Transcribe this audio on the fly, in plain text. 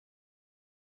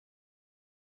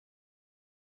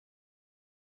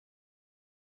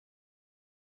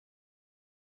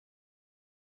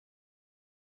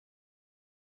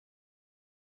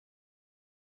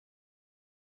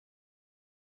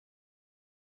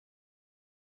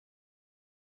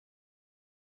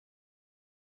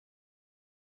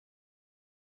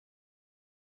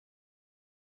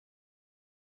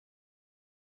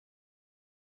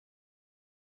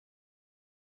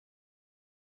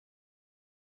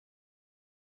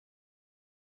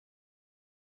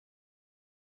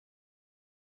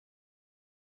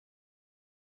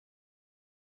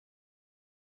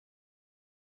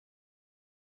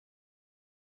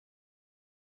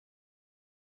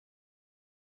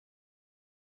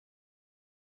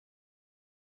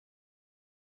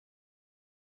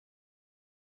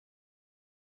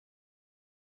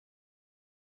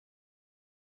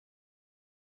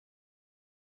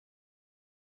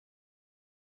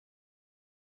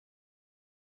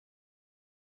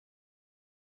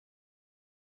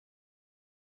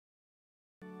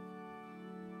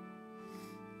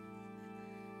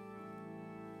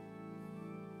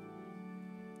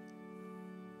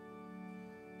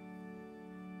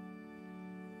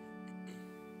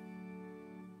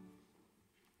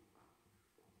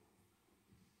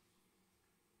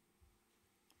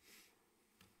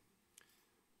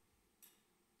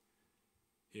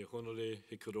He honore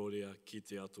he kuroria ki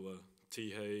te atua,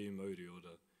 tihei mauri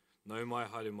ora. Nau mai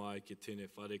haere mai ki tēnei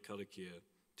whare karakia,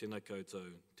 tēnā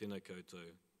koutou, tēnā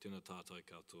koutou, tēnā tātou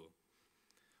katoa.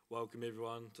 Welcome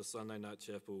everyone to Sunday Night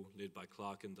Chapel led by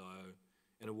Clark and DIO,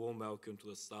 and a warm welcome to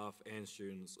the staff and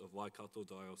students of Waikato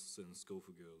Diocesan School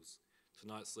for Girls.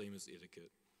 Tonight's theme is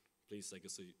etiquette. Please take a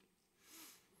seat.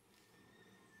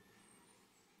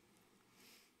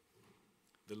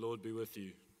 The Lord be with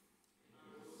you.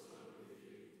 And also with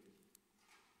you.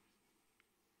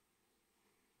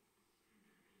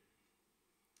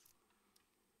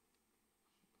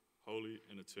 Holy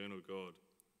and eternal God,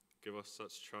 give us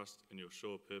such trust in your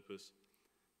sure purpose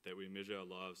that we measure our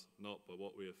lives not by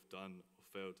what we have done or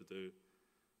failed to do,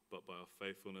 but by our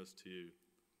faithfulness to you.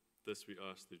 This we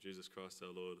ask through Jesus Christ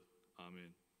our Lord.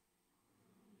 Amen.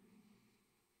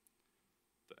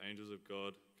 The angels of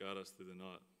God guard us through the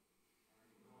night.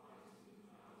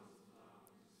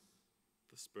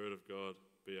 The Spirit of God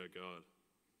be our guide.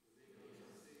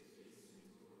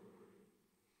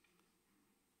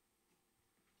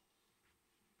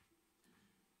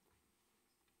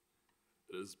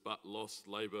 It is but lost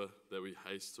labour that we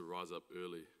haste to rise up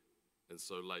early, and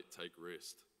so late take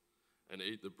rest, and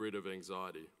eat the bread of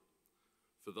anxiety.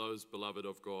 For those beloved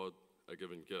of God are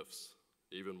given gifts,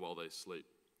 even while they sleep.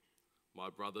 My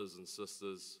brothers and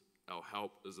sisters, our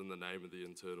help is in the name of the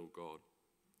eternal God,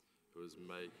 who is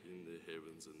making the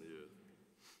heavens and the earth.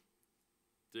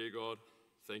 Dear God,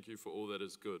 thank you for all that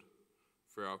is good,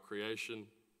 for our creation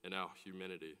and our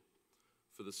humanity,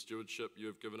 for the stewardship you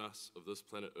have given us of this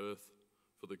planet Earth,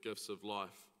 for the gifts of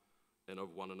life and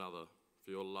of one another, for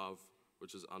your love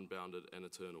which is unbounded and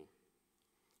eternal.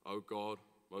 O God,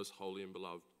 most holy and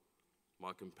beloved,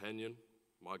 my companion,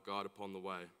 my guide upon the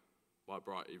way, my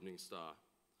bright evening star,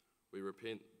 we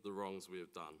repent the wrongs we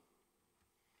have done.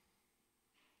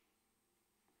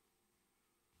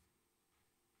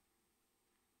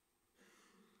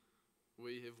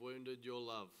 We have wounded your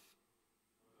love,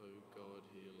 O God,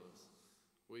 heal us.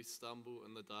 We stumble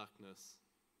in the darkness,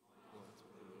 light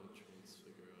of the Lord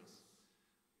transfigure us.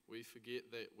 We forget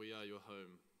that we are your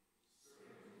home.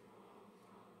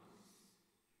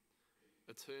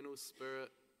 Eternal Spirit,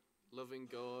 living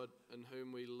God, in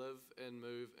whom we live and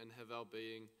move and have our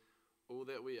being, all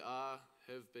that we are,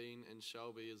 have been, and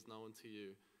shall be is known to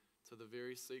you, to the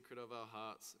very secret of our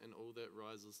hearts and all that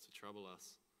rises to trouble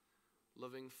us.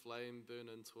 Living flame burn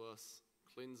into us,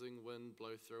 cleansing wind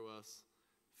blow through us,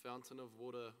 fountain of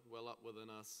water well up within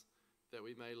us, that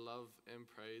we may love and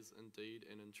praise in deed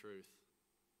and in truth.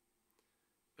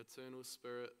 Eternal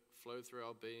Spirit, flow through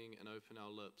our being and open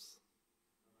our lips,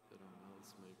 that our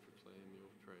mouths may proclaim your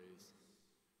praise.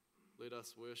 Let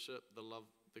us worship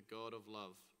the God of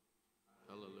love.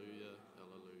 Hallelujah,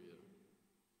 hallelujah.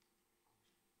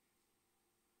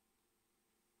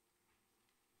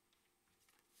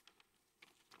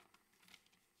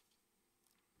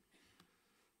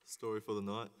 Story for the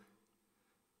night.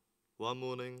 One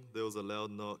morning, there was a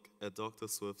loud knock at Dr.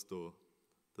 Swift's door.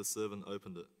 The servant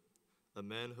opened it. A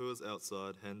man who was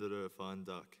outside handed her a fine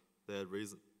duck that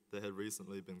had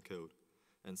recently been killed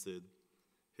and said,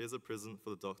 "Here's a present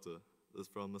for the doctor. It's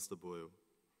from Mr. Boyle."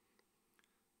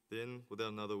 Then,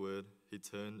 without another word, he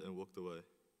turned and walked away.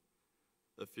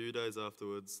 A few days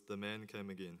afterwards, the man came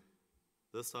again.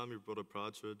 This time he brought a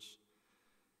partridge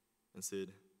and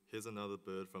said, "Here's another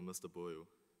bird from Mr. Boyle."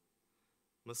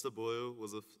 Mr. Boyle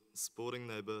was a sporting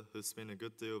neighbour who spent a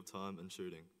good deal of time in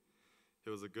shooting. He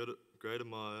was a great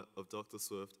admirer of Dr.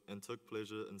 Swift and took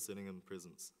pleasure in sending him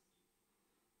presents.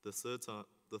 The third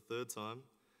time,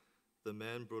 the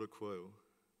man brought a quail.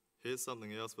 "Here's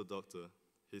something else for Doctor,"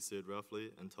 he said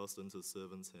roughly and tossed into the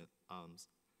servant's arms.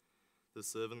 The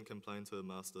servant complained to her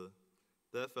master.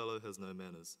 "That fellow has no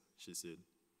manners," she said.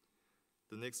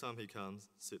 "The next time he comes,"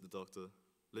 said the doctor,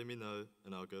 "let me know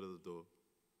and I'll go to the door."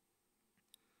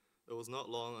 It was not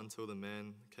long until the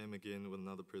man came again with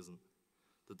another present.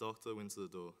 The doctor went to the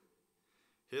door.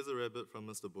 "Here's a rabbit from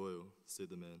Mr. Boyle," said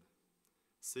the man.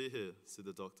 "See here," said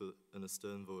the doctor in a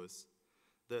stern voice.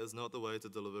 "That is not the way to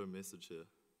deliver a message here.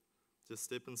 Just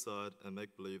step inside and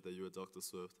make believe that you are Dr.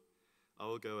 Swift. I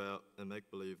will go out and make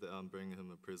believe that I'm bringing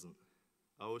him a present.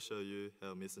 I will show you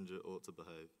how a messenger ought to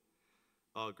behave."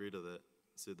 "I'll agree to that,"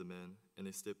 said the man, and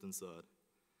he stepped inside.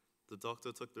 The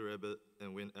doctor took the rabbit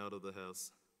and went out of the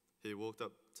house. He walked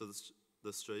up to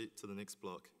the street to the next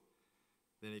block.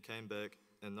 Then he came back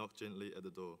and knocked gently at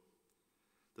the door.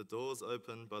 The door was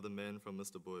opened by the man from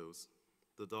Mr. Boyle's.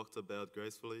 The doctor bowed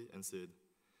gracefully and said,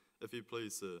 "If you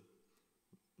please, sir,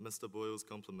 Mr. Boyle's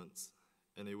compliments,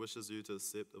 and he wishes you to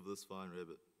accept of this fine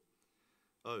rabbit."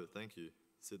 "Oh, thank you,"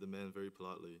 said the man very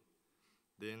politely.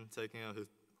 Then, taking out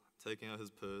Taking out his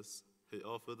purse, he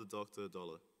offered the doctor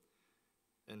 $1.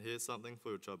 "And here's something for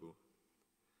your trouble."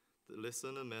 The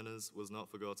lesson in manners was not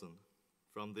forgotten.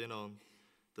 From then on,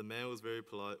 the man was very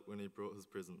polite when he brought his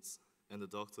presents, and the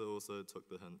doctor also took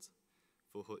the hint,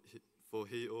 for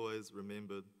he always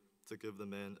remembered to give the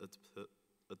man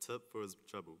a tip for his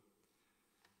trouble.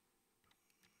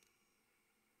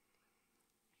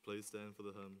 Please stand for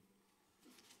the hymn.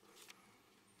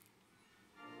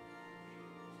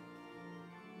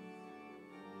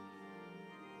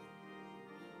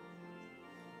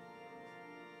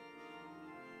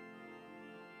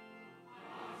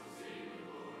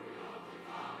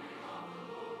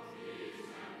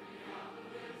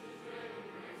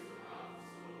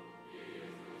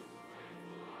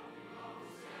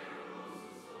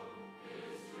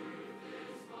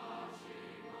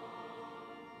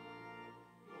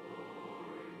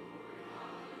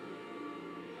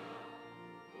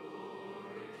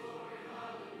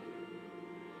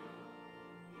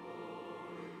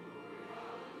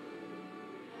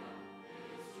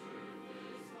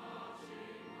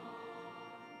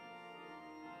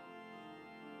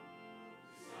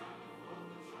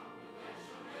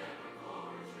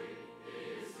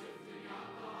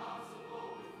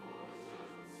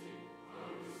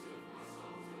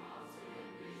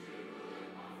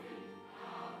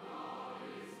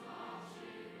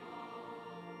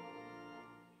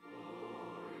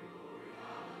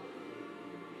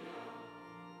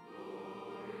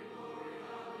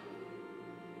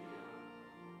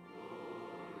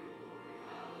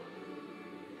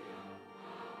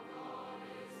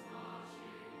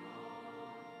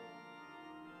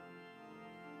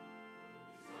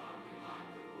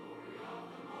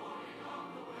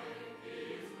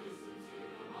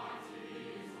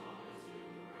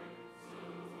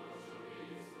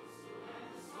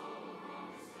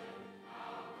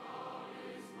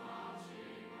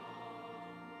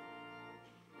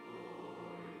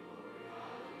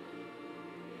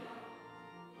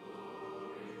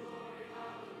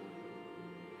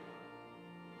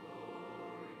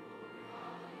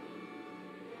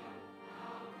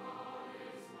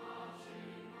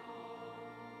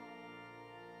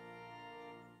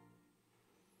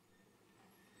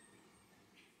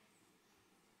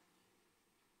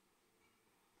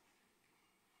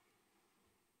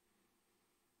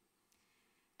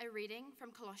 A reading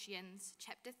from Colossians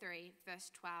chapter 3,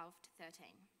 verse 12 to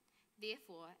 13.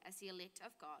 Therefore, as the elect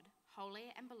of God,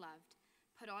 holy and beloved,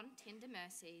 put on tender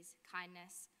mercies,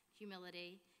 kindness,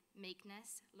 humility,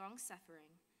 meekness,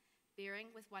 long-suffering,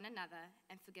 bearing with one another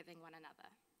and forgiving one another.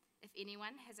 If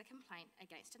anyone has a complaint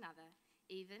against another,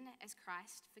 even as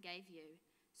Christ forgave you,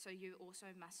 so you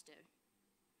also must do.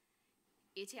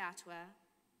 E te atua,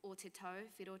 o te tau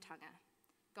whirotanga.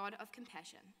 God of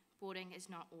compassion, boarding is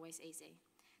not always easy.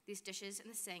 There's dishes in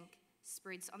the sink,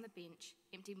 spreads on the bench,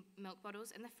 empty milk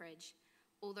bottles in the fridge,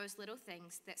 all those little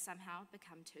things that somehow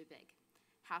become too big.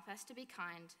 Help us to be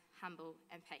kind, humble,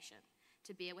 and patient,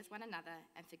 to bear with one another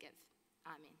and forgive.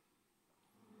 Amen.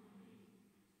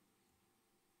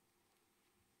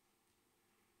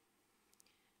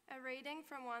 A reading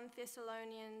from 1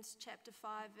 Thessalonians chapter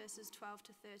 5, verses 12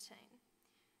 to 13.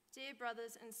 Dear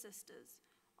brothers and sisters,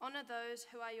 honor those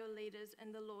who are your leaders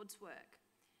in the Lord's work.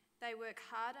 They work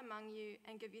hard among you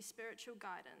and give you spiritual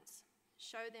guidance.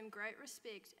 Show them great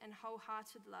respect and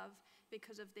wholehearted love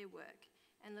because of their work,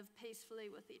 and live peacefully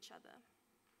with each other.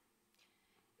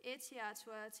 E te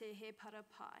atua te he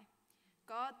parapai.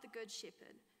 God, the Good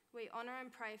Shepherd, we honor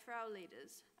and pray for our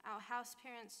leaders, our house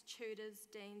parents, tutors,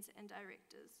 deans, and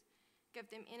directors. Give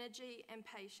them energy and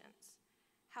patience.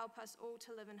 Help us all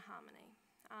to live in harmony.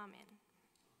 Amen.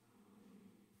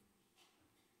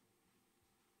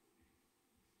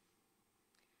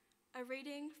 A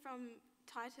reading from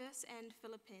Titus and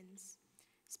Philippians.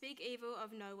 Speak evil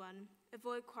of no one,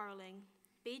 avoid quarreling,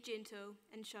 be gentle,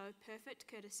 and show perfect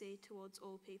courtesy towards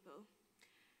all people.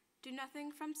 Do nothing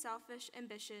from selfish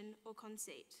ambition or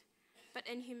conceit, but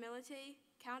in humility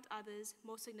count others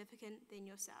more significant than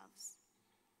yourselves.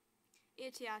 E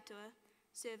te atua,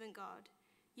 servant God,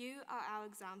 you are our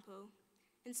example.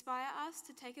 Inspire us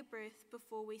to take a breath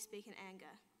before we speak in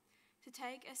anger, to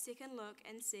take a second look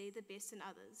and see the best in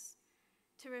others,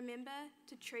 to remember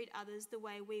to treat others the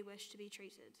way we wish to be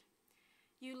treated.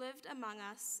 You lived among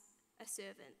us a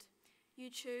servant. You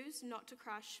choose not to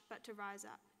crush but to rise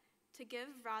up, to give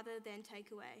rather than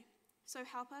take away. So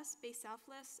help us be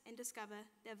selfless and discover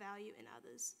their value in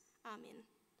others. Amen.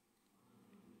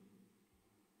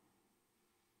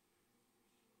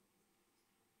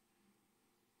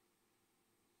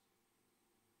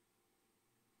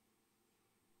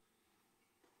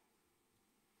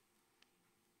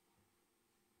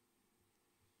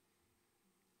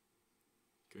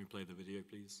 Can we play the video,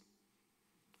 please?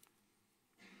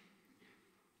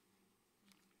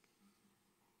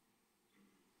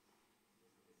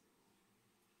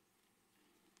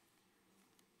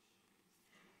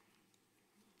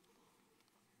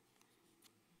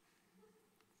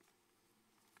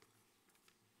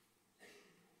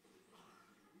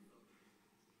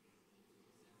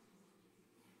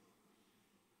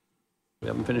 We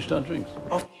haven't finished our drinks.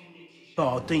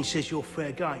 Oh, Dean says you're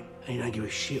fair game, and you don't give a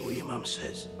shit what your mum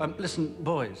says. Listen,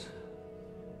 boys.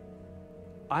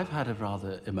 I've had a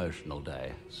rather emotional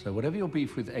day, so whatever your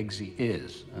beef with Eggsy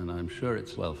is, and I'm sure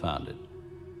it's well-founded,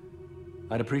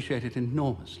 I'd appreciate it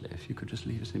enormously if you could just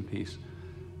leave us in peace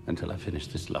until I finish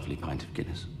this lovely pint of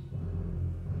Guinness.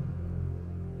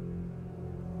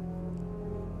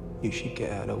 You should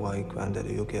get out of the way,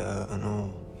 Grandaddy. You'll get hurt and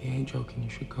all. He ain't joking. You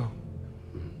should go.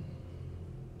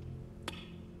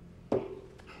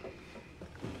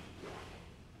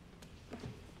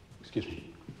 Excuse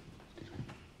me.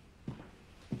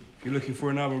 If you're looking for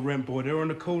another rent boy, they're on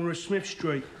the corner of Smith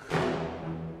Street.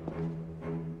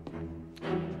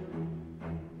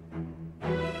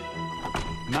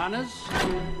 Manners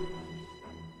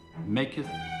maketh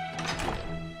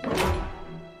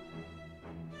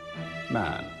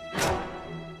man.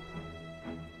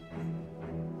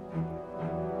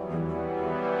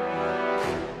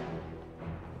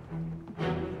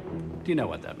 Do you know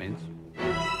what that means?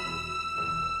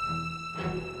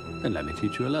 Then let me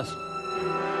teach you a lesson.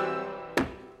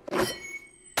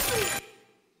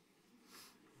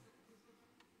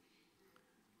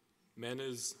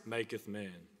 Manners maketh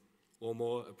man, or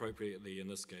more appropriately in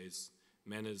this case,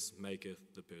 manners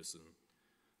maketh the person.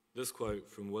 This quote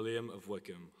from William of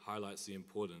Wickham highlights the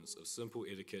importance of simple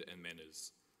etiquette and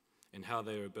manners, and how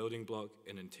they are a building block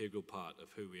and integral part of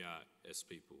who we are as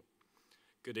people.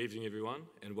 Good evening, everyone,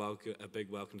 and a big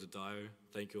welcome to DIO.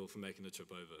 Thank you all for making the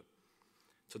trip over.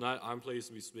 Tonight, I'm pleased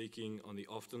to be speaking on the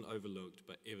often overlooked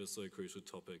but ever so crucial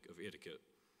topic of etiquette.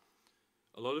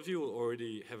 A lot of you will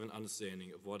already have an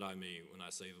understanding of what I mean when I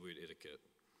say the word etiquette.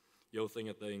 You'll think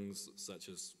of things such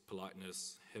as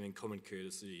politeness, having common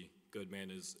courtesy, good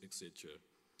manners, etc.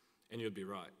 And you'd be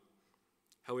right.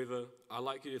 However, I'd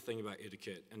like you to think about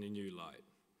etiquette in a new light,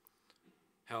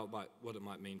 what it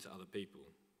might mean to other people.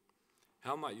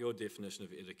 How might your definition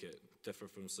of etiquette differ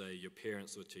from, say, your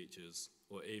parents or teachers,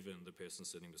 or even the person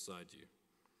sitting beside you?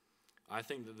 I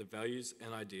think that the values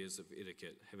and ideas of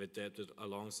etiquette have adapted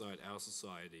alongside our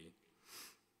society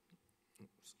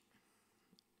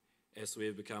as we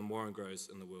have become more engrossed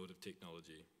in the world of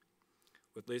technology.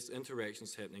 With less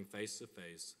interactions happening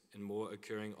face-to-face and more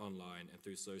occurring online and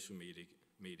through social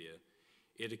media,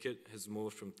 etiquette has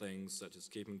morphed from things such as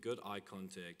keeping good eye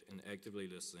contact and actively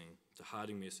listening to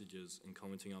hearting messages and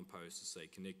commenting on posts to stay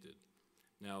connected.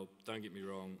 Now, don't get me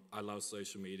wrong, I love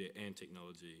social media and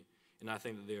technology, and I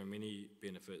think that there are many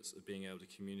benefits of being able to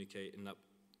communicate and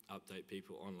update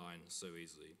people online so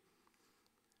easily.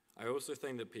 I also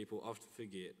think that people often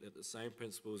forget that the same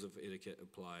principles of etiquette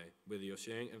apply whether you're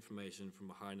sharing information from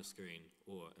behind a screen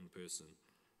or in person.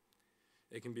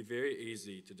 It can be very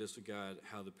easy to disregard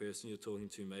how the person you're talking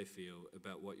to may feel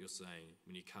about what you're saying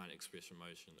when you can't express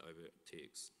emotion over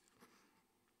text.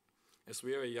 As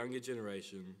we are a younger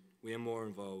generation, we are more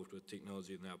involved with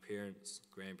technology than our parents,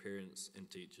 grandparents, and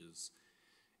teachers,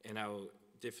 and our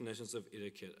definitions of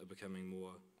etiquette are becoming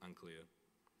more unclear.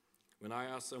 When I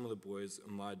asked some of the boys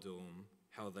in my dorm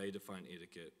how they define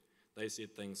etiquette, they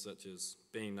said things such as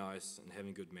being nice and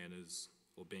having good manners,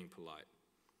 or being polite.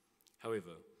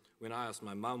 However, when I asked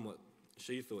my mum what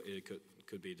she thought etiquette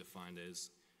could be defined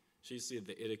as, she said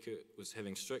that etiquette was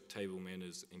having strict table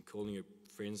manners and calling your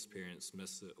friends' parents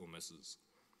Mr. or Mrs.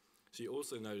 She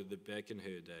also noted that back in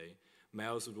her day,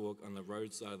 males would walk on the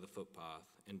roadside of the footpath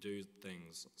and do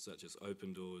things such as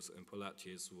open doors and pull out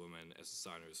chairs for women as a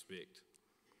sign of respect.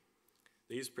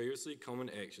 These previously common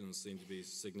actions seem to be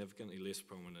significantly less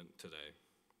prominent today.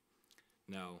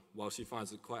 Now, while she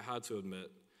finds it quite hard to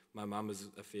admit, my mum is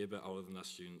a fair bit older than us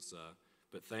students are,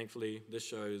 but thankfully this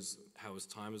shows how as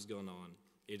time has gone on,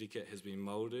 etiquette has been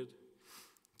moulded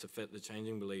to fit the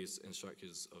changing beliefs and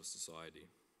structures of society.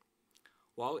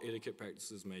 While etiquette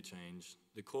practices may change,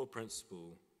 the core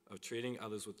principle of treating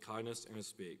others with kindness and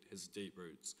respect has deep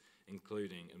roots,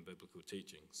 including in biblical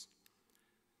teachings.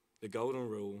 The golden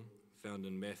rule found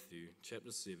in Matthew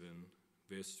chapter 7,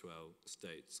 verse 12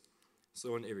 states,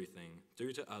 "So in everything,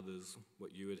 do to others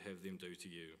what you would have them do to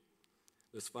you."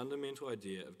 This fundamental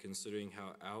idea of considering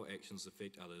how our actions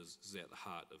affect others is at the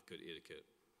heart of good etiquette.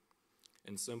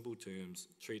 In simple terms,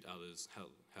 treat others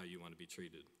how you want to be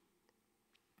treated.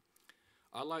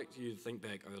 I'd like you to think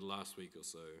back over the last week or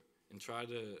so and try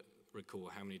to recall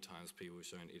how many times people have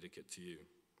shown etiquette to you.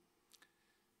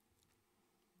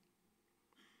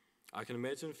 I can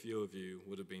imagine very few of you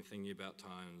would have been thinking about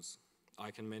times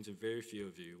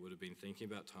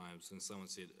when someone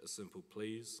said a simple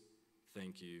please,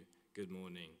 thank you, good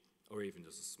morning, or even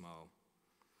just a smile.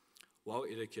 While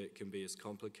etiquette can be as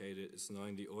complicated as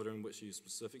knowing the order in which you use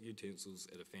specific utensils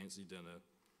at a fancy dinner,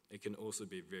 it can also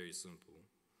be very simple.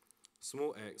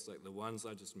 Small acts like the ones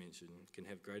I just mentioned can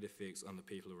have great effects on the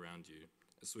people around you,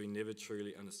 as we never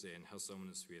truly understand how someone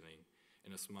is feeling,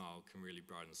 and a smile can really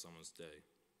brighten someone's day.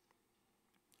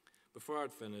 Before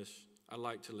I'd finish, I'd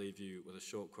like to leave you with a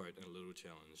short quote and a little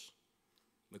challenge.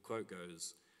 The quote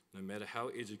goes, "No matter how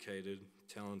educated,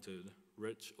 talented,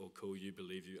 rich, or cool you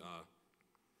believe you are,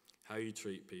 how you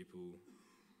treat people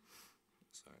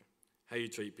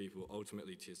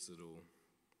ultimately tests it all."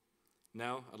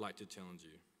 Now, I'd like to challenge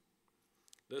you.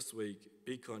 This week,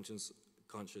 be conscious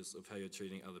of how you're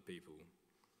treating other people.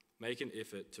 Make an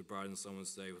effort to brighten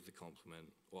someone's day with a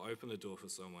compliment, or open the door for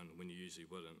someone when you usually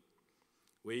wouldn't.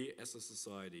 We, as a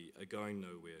society, are going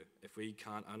nowhere if we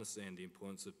can't understand the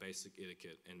importance of basic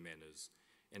etiquette and manners,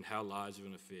 and how large of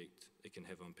an effect it can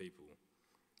have on people.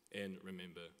 And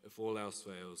remember, if all else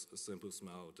fails, a simple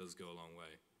smile does go a long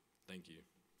way. Thank you.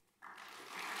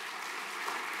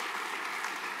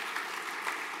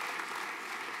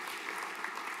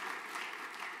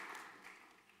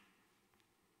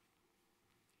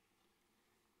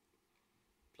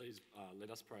 Please let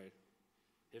us pray.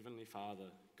 Heavenly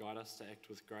Father, guide us to act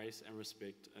with grace and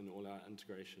respect in all our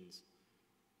integrations.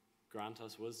 Grant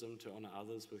us wisdom to honour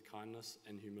others with kindness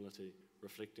and humility,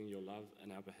 reflecting your love in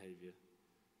our behaviour.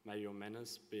 May your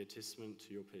manners be a testament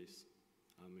to your peace.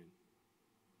 Amen.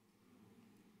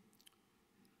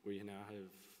 We now have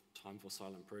time for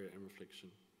silent prayer and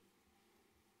reflection.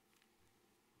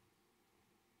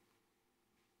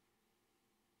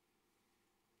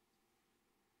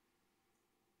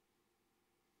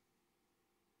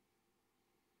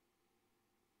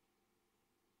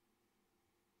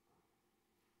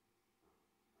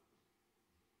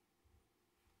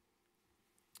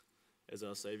 As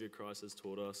our Saviour Christ has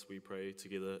taught us, we pray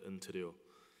together in Te Reo.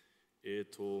 E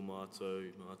tō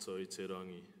mātou I te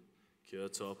rangi, kia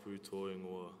tapu tō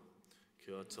ingoa,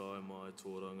 kia tae mai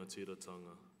tō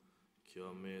rangatiratanga,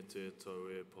 kia me te tau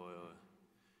e pai ai,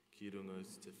 ki runga i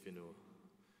te whenua,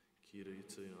 ki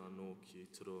rite anō ki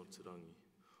tiro te rangi,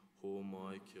 hō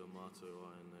mai kia mātou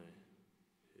ai nei,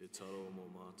 e taro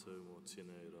mō mātou mō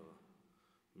tēnei rā,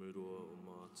 murua o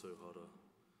mātou hara,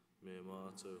 me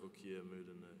mātou hoki e muri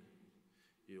nei,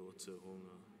 I o te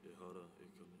honga e hara e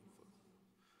kani whaka.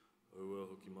 Aua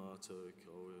hoki mātou e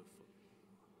ka oe whaka.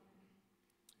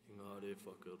 I ngāre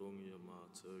whakarongi a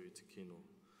mātou I te kino,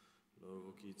 nau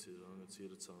hoki te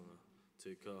rangatiratanga,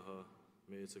 te kaha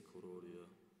me te kororia,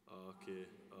 ake,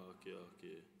 ake,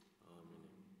 ake. Amen.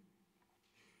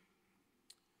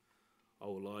 I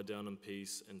will lie down in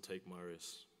peace and take my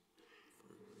rest.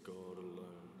 For God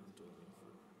alone dwelling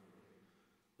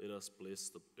for. Let us bless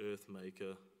the earth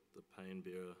maker, the pain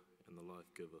bearer, and the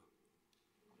life giver.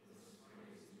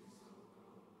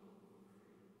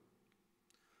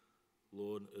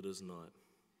 Lord, it is night.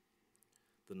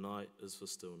 The night is for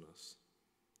stillness.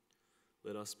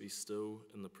 Let us be still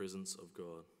in the presence of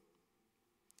God.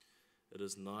 It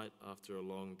is night after a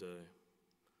long day.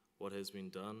 What has been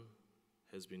done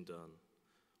has been done.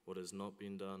 What has not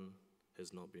been done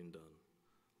has not been done.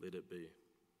 Let it be.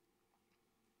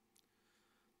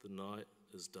 The night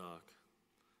is dark.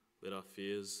 Let our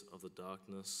fears of the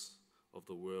darkness of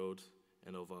the world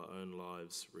and of our own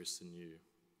lives rest in you.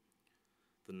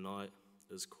 The night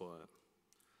is quiet.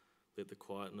 Let the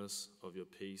quietness of your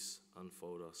peace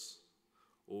unfold us,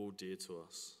 all dear to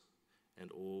us,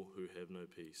 and all who have no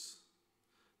peace.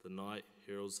 The night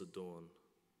heralds the dawn.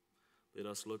 Let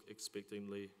us look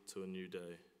expectantly to a new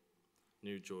day,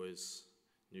 new joys,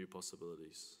 new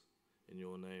possibilities. In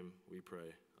your name we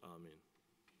pray. Amen.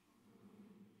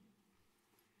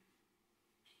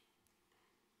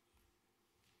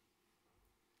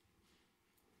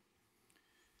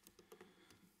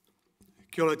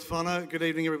 Kia ora te whānau. Good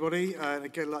evening, everybody. And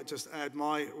again, I'd like to just add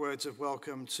my words of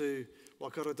welcome to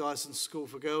Waikato Dyson School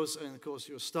for Girls and, of course,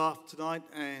 your staff tonight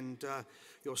and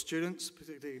your students,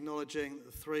 particularly acknowledging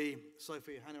the three,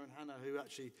 Sophie, Hannah and Hannah, who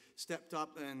actually stepped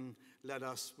up and led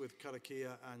us with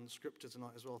karakia and scripture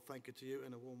tonight as well. Thank you to you,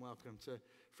 and a warm welcome to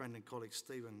friend and colleague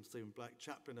Stephen Black,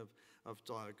 chaplain of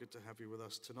DIO. Good to have you with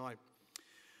us tonight.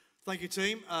 Thank you,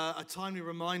 team. A timely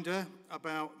reminder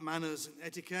about manners and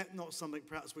etiquette, not something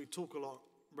perhaps we talk a lot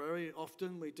very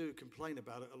often. We do complain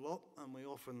about it a lot, and we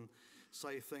often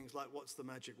say things like, what's the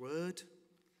magic word?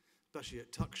 Especially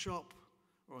at tuck shop,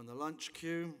 or in the lunch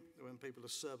queue, when people are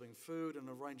serving food and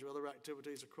a range of other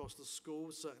activities across the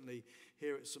school, certainly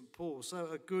here at St. Paul's. So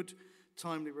a good,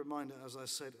 timely reminder, as I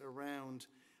said, around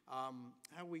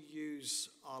how we use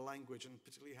our language and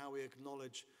particularly how we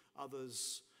acknowledge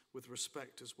others with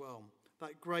respect as well.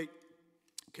 That great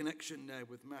connection there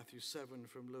with Matthew 7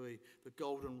 from Louis, the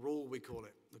golden rule we call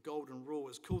it. The golden rule,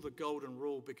 it's called the golden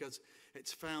rule because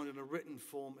it's found in a written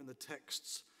form in the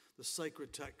texts, the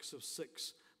sacred texts of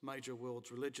 6 major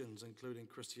world religions, including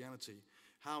Christianity.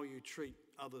 How you treat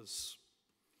others.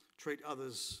 Treat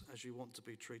others as you want to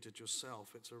be treated yourself.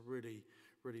 It's a really,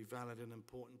 really valid and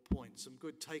important point. Some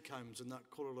good take-homes in that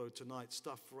kororo tonight,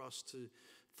 stuff for us to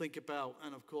think about.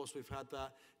 And of course, we've had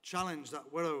that challenge,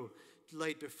 that willow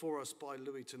laid before us by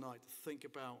Louis tonight, to think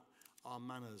about our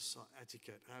manners, our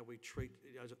etiquette, how we treat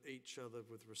each other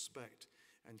with respect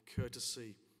and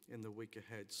courtesy in the week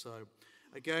ahead. So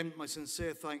again, my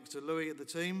sincere thanks to Louis and the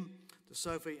team, to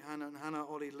Sophie, Hannah,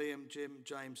 Ollie, Liam, Jim,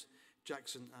 James,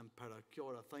 Jackson and Pera. Kia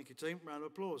ora. Thank you, team. Round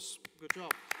of applause. Good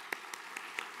job.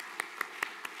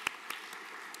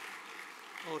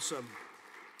 Awesome.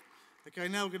 Okay,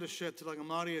 now we're going to share Te Ranga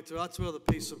Māori e Te Atua, the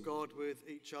peace of God, with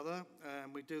each other.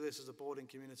 We do this as a boarding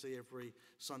community every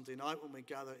Sunday night when we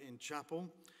gather in chapel.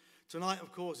 Tonight,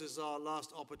 of course, is our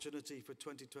last opportunity for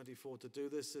 2024 to do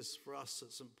this. This, for us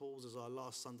at St. Paul's, is our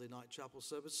last Sunday night chapel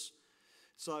service.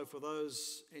 So for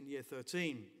those in year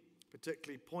 13,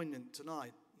 particularly poignant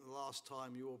tonight, the last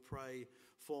time you will pray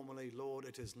formally, Lord,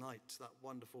 it is night, that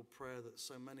wonderful prayer that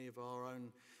so many of our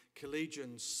own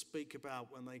collegians speak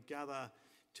about when they gather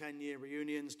 10-year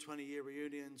reunions, 20-year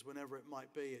reunions, whenever it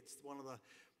might be. It's one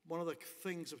of the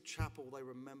things of chapel they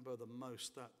remember the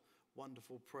most, that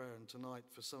wonderful prayer. And tonight,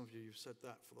 for some of you, you've said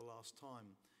that for the last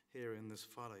time here in this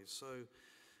whare. So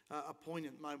a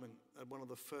poignant moment, one of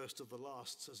the first of the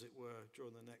lasts, as it were,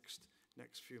 during the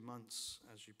next few months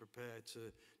as you prepare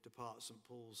to depart St.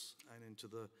 Paul's and into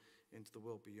the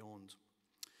world beyond.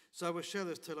 So we'll share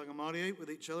this Te Ranga Māori with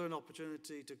each other, an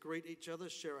opportunity to greet each other,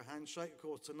 share a handshake. Of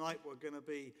course, tonight we're going to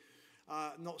be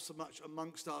not so much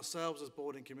amongst ourselves as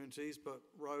boarding communities, but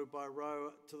row by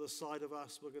row to the side of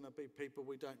us, we're going to be people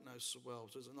we don't know so well.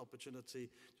 So it's an opportunity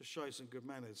to show some good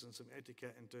manners and some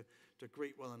etiquette and to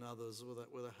greet one another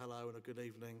with a hello and a good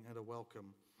evening and a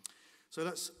welcome. So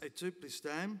let's please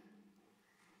stand.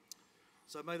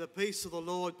 So may the peace of the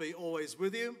Lord be always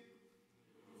with you.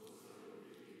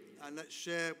 And let's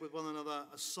share with one another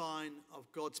a sign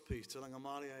of God's peace. Te Ranga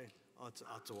Māori e Te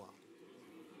Atua.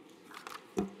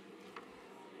 Well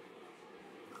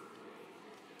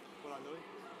done, Louis.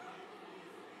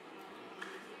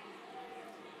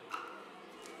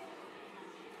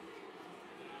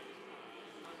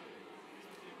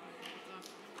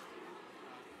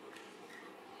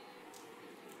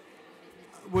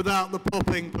 Without the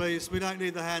popping, please. We don't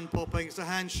need the hand popping. It's a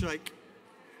handshake.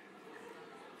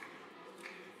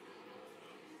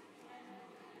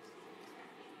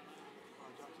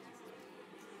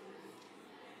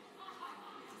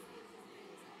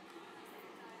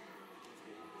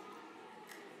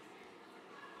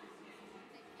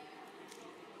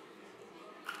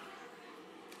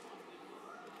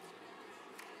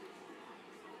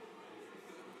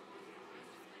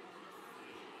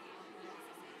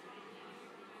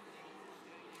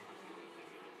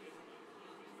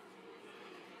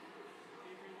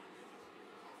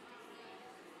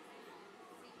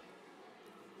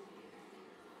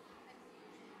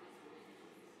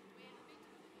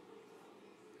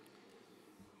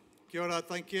 Kia ora,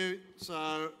 thank you.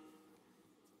 So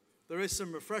there is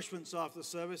some refreshments after the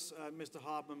service. Mr.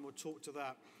 Hardman will talk to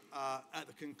that at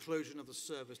the conclusion of the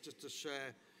service, just to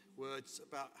share words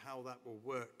about how that will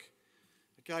work.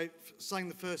 Okay, sang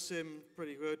the first hymn,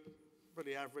 pretty good,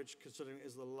 pretty average, considering it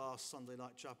is the last Sunday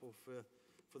night chapel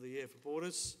for the year for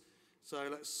Borders. So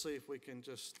let's see if we can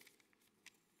just,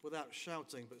 without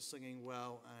shouting, but singing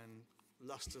well and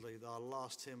lustily, our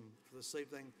last hymn for this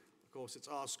evening. Of course, it's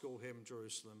our school hymn,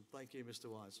 Jerusalem. Thank you, Mr.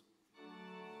 Wise.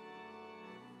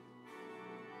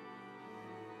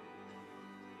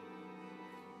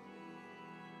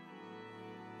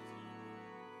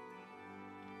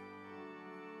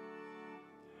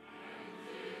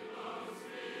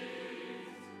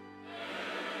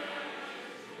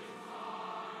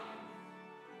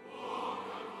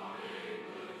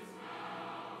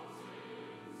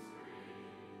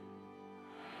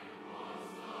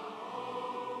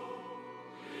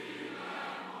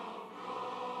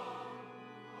 God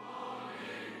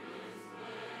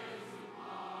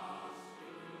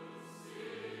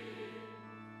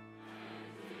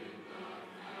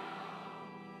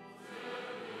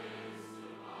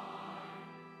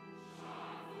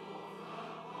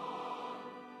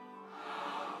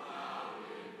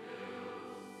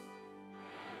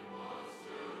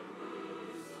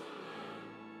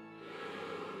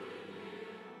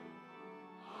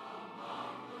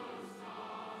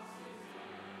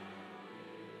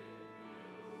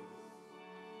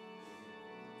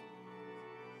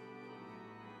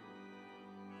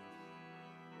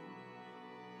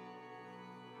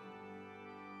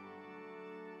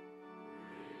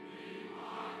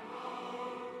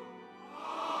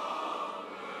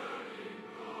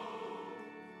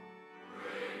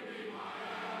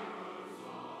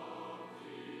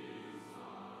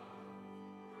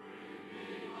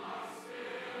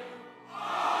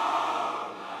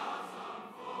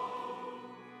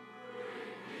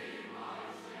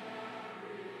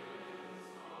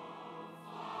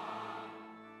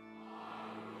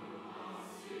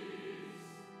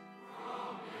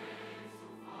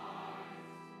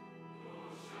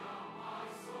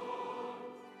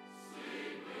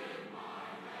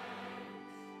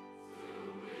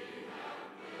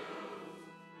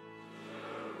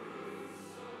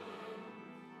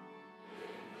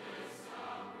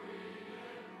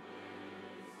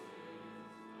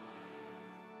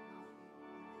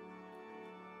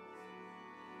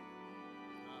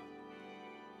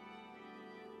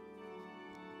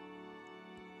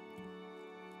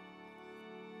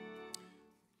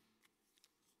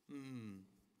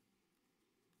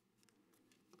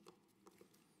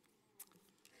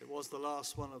was the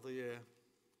last one of the year.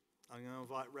 I'm going to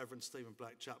invite Reverend Stephen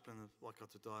Black, chaplain of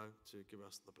Waikato DIO, to give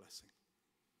us the blessing.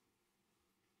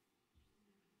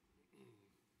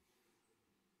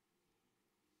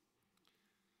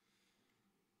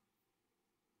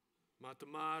 Mā te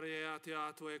māre a te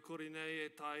atua e kori nei e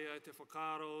taia e te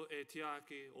whakaro e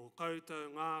tiaki o koutou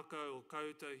ngākau o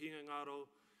koutou hingangaro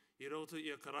I roto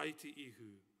I a karaiti ihu.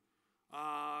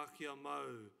 Kia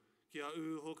mau, kia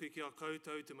hoki kia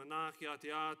koutou te manaaki a te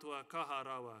atua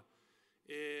kaharawa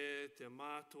e te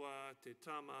mātua, te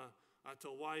tama, a te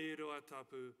wairoa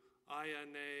tapu, aia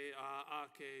nei a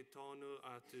ake tonu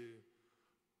atu.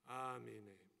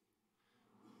 Āmene.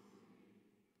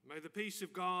 May the peace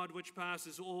of God, which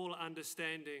passes all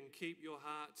understanding, keep your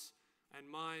hearts and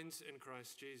minds in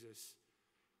Christ Jesus.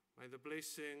 May the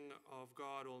blessing of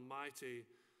God Almighty,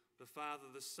 the Father,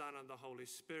 the Son, and the Holy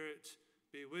Spirit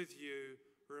be with you,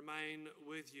 remain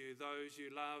with you, those you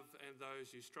love and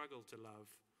those you struggle to love,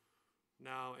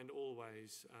 now and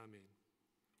always. Amen.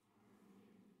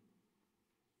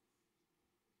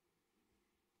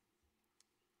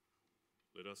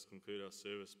 Let us conclude our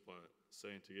service by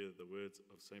saying together the words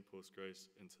of St. Paul's Grace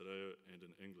in Te Reo and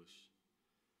in English.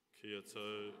 Kia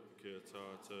tau, kia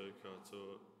tātou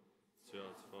katoa, te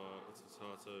atawha o te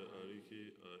tātou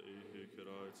ariki a ihu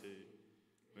karaiti,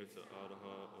 me te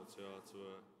araha o te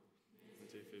atua, me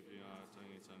te whipinga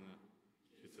tangitanga,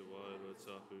 ki te wairo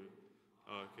tapu,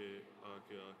 ake,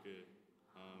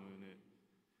 amune.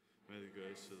 May the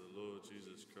grace of the Lord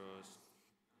Jesus Christ,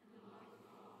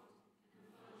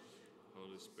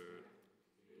 Holy Spirit,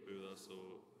 be with us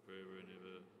all, forever and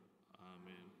ever.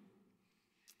 Amen.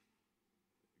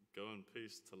 Go in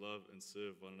peace to love and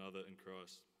serve one another in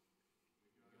Christ.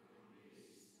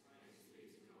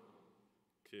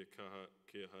 Kia kaha,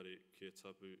 kia hari, kia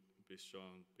tapu, be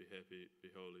strong, be happy, be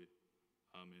holy.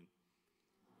 Amen.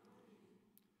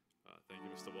 Thank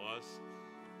you, Mr. Wise.